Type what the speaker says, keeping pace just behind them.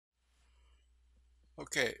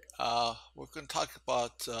Okay, we're going to talk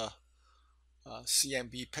about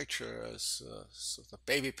CMB picture as so the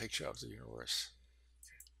baby picture of the universe.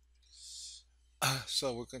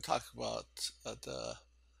 So we're going to talk about uh,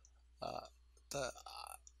 the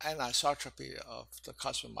anisotropy of the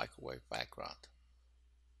cosmic microwave background.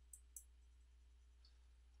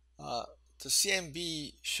 Uh, the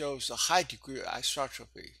CMB shows a high degree of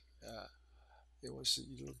isotropy. Uh, it was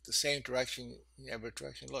you look the same direction in every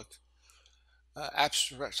direction. Look,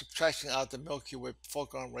 subtracting out the Milky Way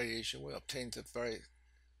foreground radiation, we obtain the very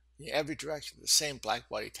in every direction the same black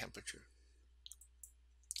body temperature.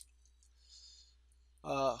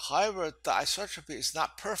 However, the isotropy is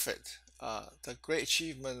not perfect. The great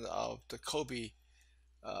achievement of the COBE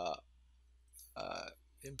uh, uh,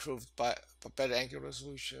 improved by better angular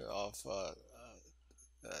resolution of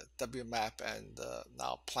WMAP and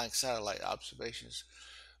now Planck satellite observations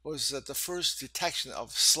was the first detection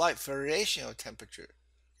of slight variation of temperature.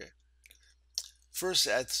 Okay. First,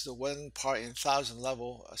 at the 1 part in 1,000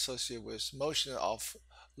 level associated with motion of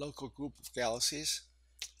local group of galaxies.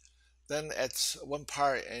 Then at 1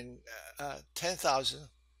 part in 10,000,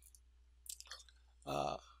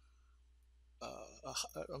 uh,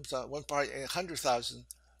 I'm sorry, 1 part in 100,000,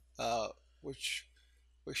 uh, which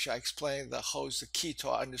I explained that holds the key to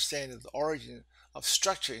our understanding of the origin of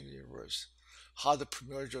structure in the universe, how the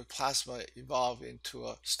primordial plasma evolved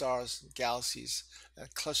into stars, galaxies,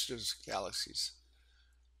 and clusters of galaxies.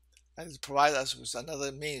 And it provides us with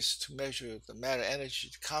another means to measure the matter energy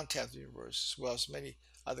content of the universe, as well as many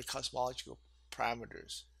other cosmological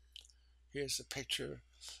parameters. Here's a picture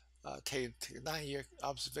taken 9-year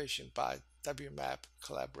observation by WMAP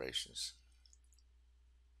collaborations.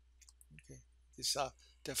 Okay. These are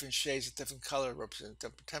different shades of different color represent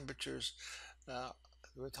different temperatures. Uh,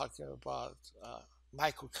 we're talking about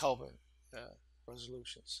microkelvin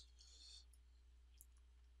resolutions.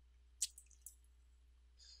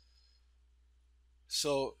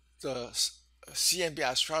 So the CMB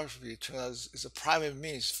astrography turns out is a primary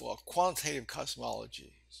means for quantitative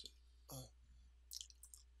cosmology.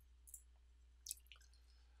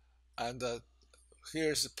 And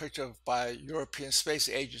here's a picture by European Space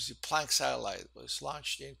Agency Planck satellite. It was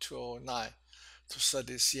launched in 2009 to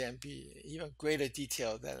study CMB in even greater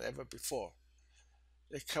detail than ever before.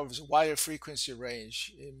 It covers a wider frequency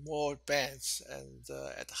range in more bands and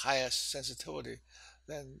at higher sensitivity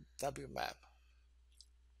than WMAP.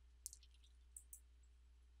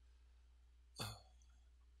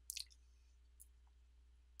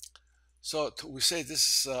 So we say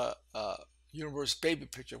this is a universe baby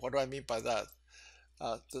picture. What do I mean by that?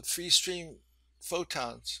 The free stream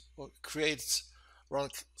photons creates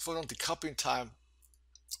around photon decoupling time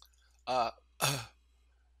uh,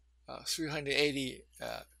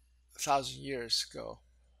 380,000 years ago,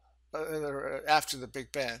 after the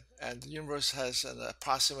Big Bang, and the universe has an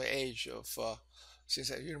approximate age of, since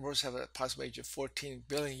the universe has an approximate age of 14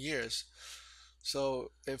 billion years.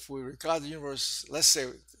 So if we regard the universe, let's say,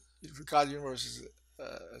 regard the universe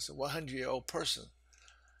as a 100-year-old person,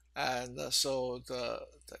 and so the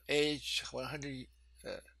age 100,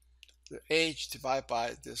 the age divided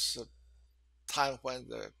by this time when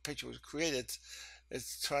the picture was created,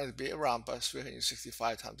 it's trying to be around by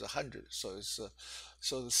 365 times 100. So it's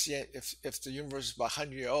so the CN, if the universe is about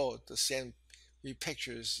 100-year-old, the CMB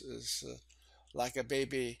picture is like a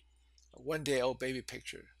baby, 1 day old baby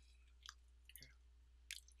picture.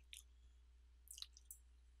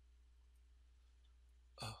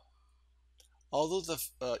 Uh, Although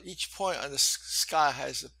each point on the sky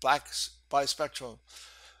has a black body spectrum,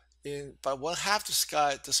 in about one half the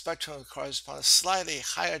sky, the spectrum corresponds to slightly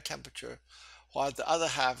higher temperature, while the other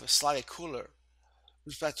half is slightly cooler,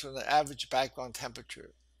 respect to the average background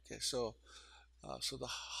temperature. Okay, so so the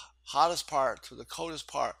hottest part to the coldest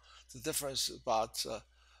part, the difference is about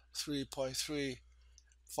 3.35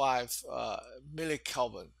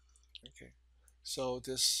 millikelvin. Okay, so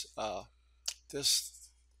this this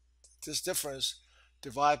difference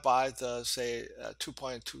divided by the say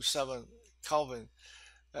 2.27 Kelvin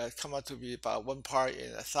come out to be about 1 part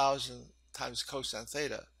in 1,000 times cosine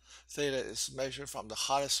theta. Theta is measured from the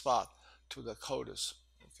hottest spot to the coldest.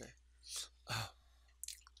 Okay.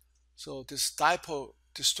 So this dipole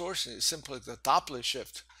distortion is simply the Doppler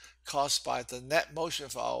shift caused by the net motion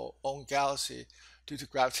of our own galaxy due to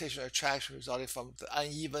gravitational attraction resulting from the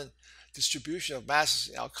uneven distribution of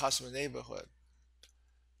masses in our cosmic neighborhood.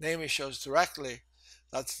 Namely, shows directly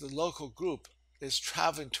that the local group is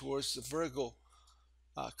traveling towards the Virgo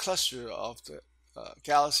cluster of the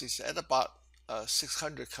galaxies at about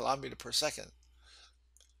 600 kilometers per second.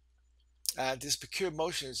 And this peculiar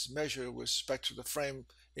motion is measured with respect to the frame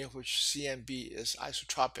in which CMB is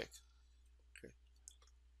isotropic. Okay.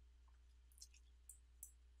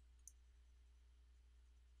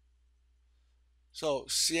 So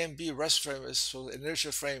CMB rest frame is sort of the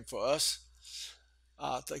inertial frame for us.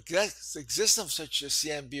 The existence of such a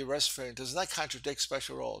CMB rest frame does not contradict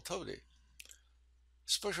special relativity.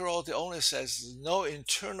 Special relativity only says no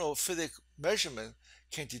internal physics measurement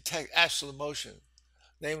can detect absolute motion.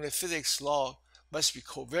 Namely, physics law must be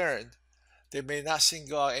covariant. They may not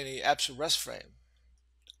single out any absolute rest frame.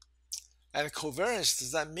 And covariance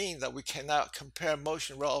does not mean that we cannot compare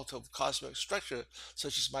motion relative to cosmic structure,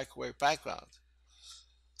 such as microwave background.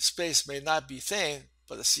 Space may not be thin,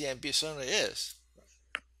 but the CMB certainly is.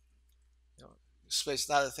 You know, space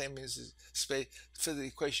not a thing means space physical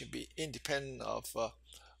equation be independent of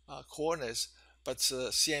coordinates, but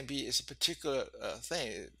CMB is a particular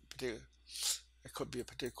thing. It could be a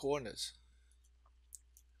particular coordinates.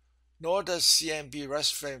 Nor does CMB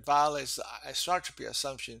rest frame violate the isotropy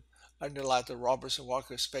assumption underlying the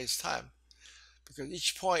Robertson-Walker space-time, because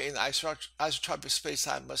each point in isotropic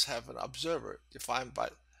space-time must have an observer defined by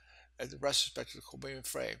the respect to the covariant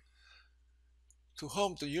frame, to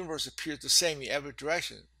whom the universe appears the same in every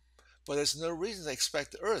direction. But there's no reason to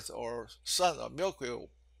expect the Earth or Sun or Milky Way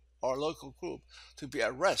or local group to be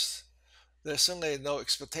at rest. There's certainly no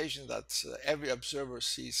expectation that every observer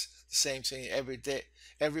sees the same thing every day,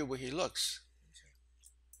 everywhere he looks.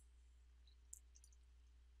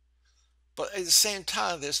 But at the same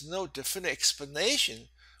time, there's no definite explanation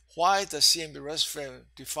why the CMB rest frame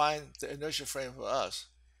defines the inertial frame for us.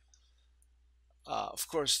 Of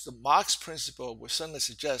course, the Mach's principle would certainly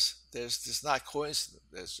suggest there's not coincidence.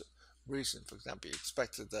 There's a reason. For example, you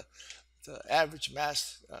expect that the average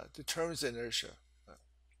mass determines the inertia.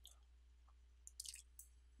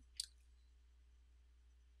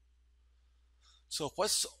 So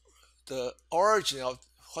what's the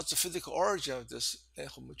physical origin of this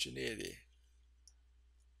inhomogeneity?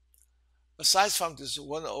 Aside from this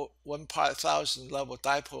 1 part 1,000 level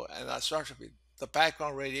dipole anisotropy, the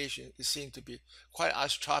background radiation is seen to be quite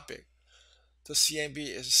isotropic. The CMB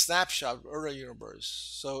is a snapshot of the early universe,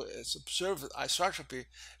 so its observed isotropy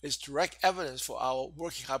is direct evidence for our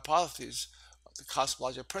working hypothesis of the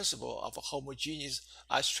cosmological principle of a homogeneous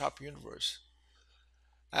isotropic universe.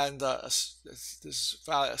 And this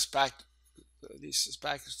value is back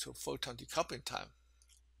to photon decoupling time.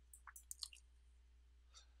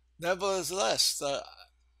 Nevertheless, the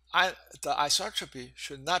isotropy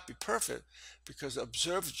should not be perfect because the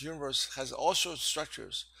observed universe has all sorts of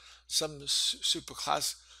structures, some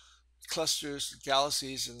superclass clusters,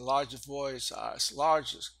 galaxies, and large voids are as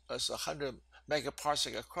large as 100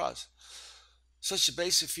 megaparsec across. Such a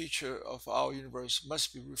basic feature of our universe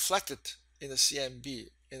must be reflected in the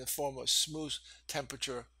CMB in the form of smooth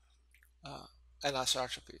temperature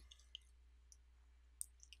anisotropy.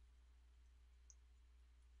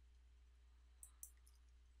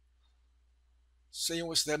 So in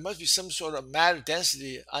which there must be some sort of matter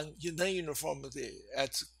density and non-uniformity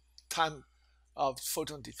at the time of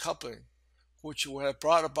photon decoupling, which would have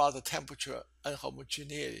brought about the temperature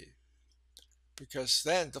unhomogeneity. Because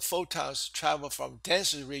then the photons travel from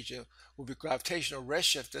denser region will be gravitational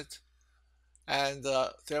redshifted and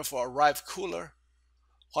therefore arrive cooler,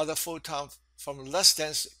 while the photon from less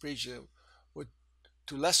dense region would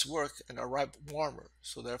do less work and arrive warmer.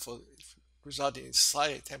 So therefore resulting in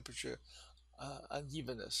slight temperature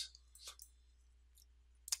unevenness.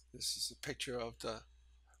 This is a picture of the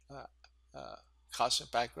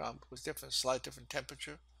cosmic background with slight different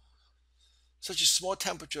temperature. Such a small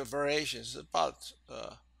temperature variations, about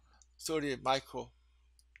 30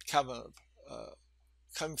 microkelvin,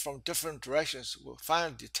 coming from different directions, were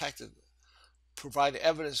finally detected, providing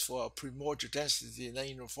evidence for a primordial density and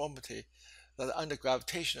non-uniformity that under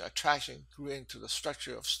gravitational attraction grew into the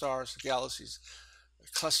structure of stars, galaxies,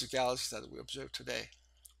 cluster galaxies that we observe today.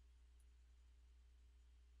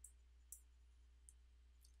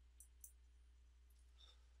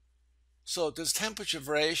 So this temperature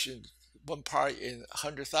variation, 1 part in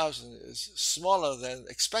 100,000, is smaller than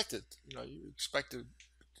expected. You expect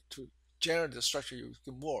to generate the structure, you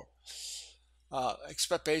get more.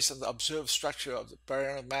 Expect based on the observed structure of the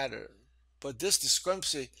baryonic matter. But this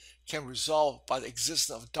discrepancy can resolve by the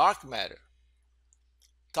existence of dark matter.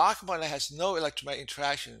 Dark matter has no electromagnetic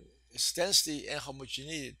interaction. Its density and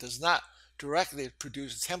homogeneity does not directly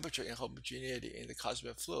produce temperature inhomogeneity in the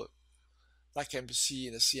cosmic fluid, like can be seen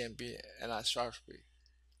in the CMB and anisotropy.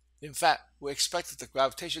 In fact, we expected the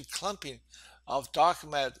gravitational clumping of dark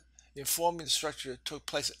matter informing the structure took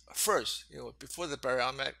place first, before the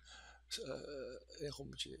baryonic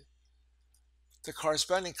inhomogeneity. The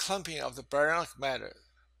corresponding clumping of the baryonic matter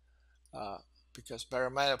uh, because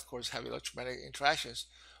baryon matter, of course, have electromagnetic interactions,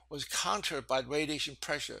 was countered by radiation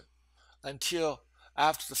pressure until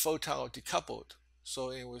after the photon was decoupled.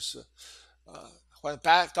 So it was when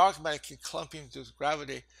dark matter can clumping due to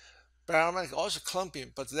gravity, baryonic also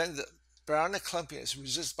clumping, but then the baryonic clumping is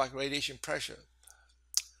resisted by radiation pressure.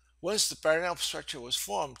 Once the baryonic structure was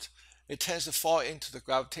formed, it tends to fall into the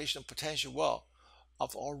gravitational potential well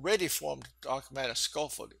of already formed dark matter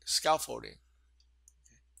scaffolding.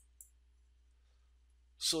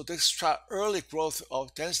 So this early growth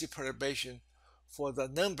of density perturbation for the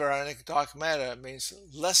non-baryonic dark matter means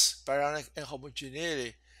less baryonic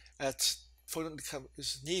inhomogeneity at photon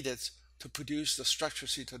is needed to produce the structure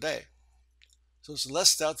see today. So it's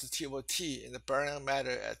less delta T over T in the baryonic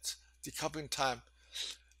matter at decoupling time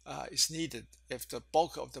is needed if the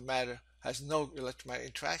bulk of the matter has no electromagnetic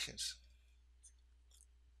interactions.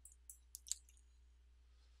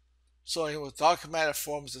 So dark matter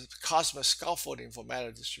forms the cosmic scaffolding for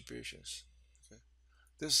matter distributions. Okay.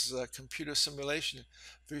 This is a computer simulation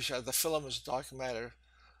which the filaments of dark matter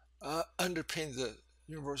underpin the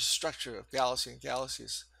universal structure of galaxies and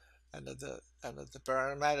galaxies, and the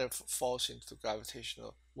baryonic matter falls into the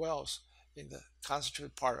gravitational wells in the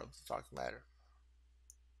concentrated part of the dark matter.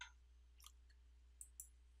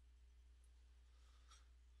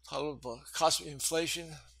 Cosmic inflation,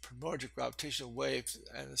 primordial gravitational waves,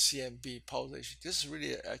 and the CMB pulsation. This is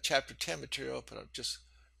really a chapter 10 material, but I'll just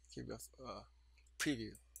give you a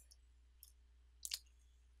preview.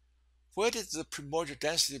 Where did the primordial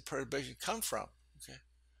density perturbation come from? Okay.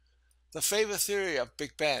 The favorite theory of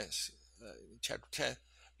Big Bangs in chapter 10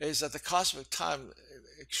 is that the cosmic time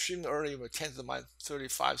extremely early, 10 to the minus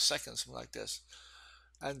 35 seconds, something like this,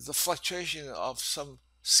 and the fluctuation of some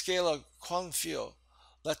scalar quantum field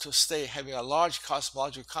led to a state having a large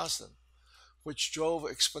cosmological constant, which drove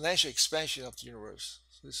exponential expansion of the universe.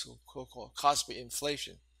 So this is called cosmic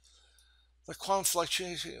inflation. The quantum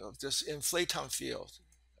fluctuation of this inflaton field,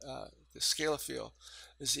 the scalar field,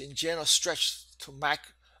 is in general stretched to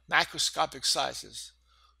macroscopic sizes,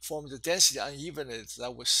 forming the density unevenness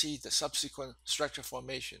that would see the subsequent structure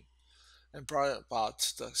formation and brought about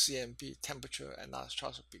the CMB temperature and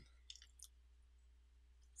anisotropy.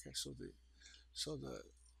 Okay, so the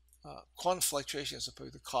quantum fluctuation is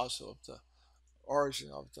supposed to be the cause of the origin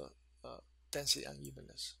of the density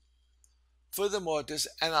unevenness. Furthermore, this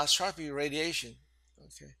anisotropy radiation,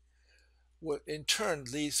 okay, will in turn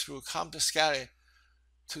lead through complex scattering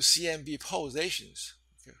to CMB polarizations.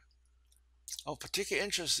 Okay. Of particular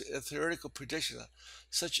interest is theoretical prediction that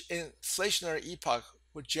such inflationary epoch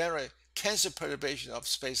would generate tensor perturbation of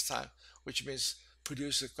space-time, which means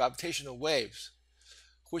produce gravitational waves,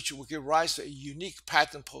 which will give rise to a unique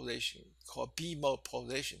pattern polarization called B-mode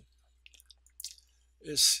polarization.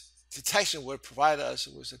 Its detection would provide us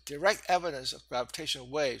with a direct evidence of gravitational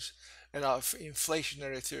waves in our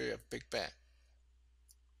inflationary theory of Big Bang.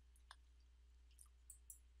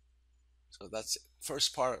 So that's the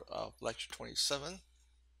first part of lecture 27.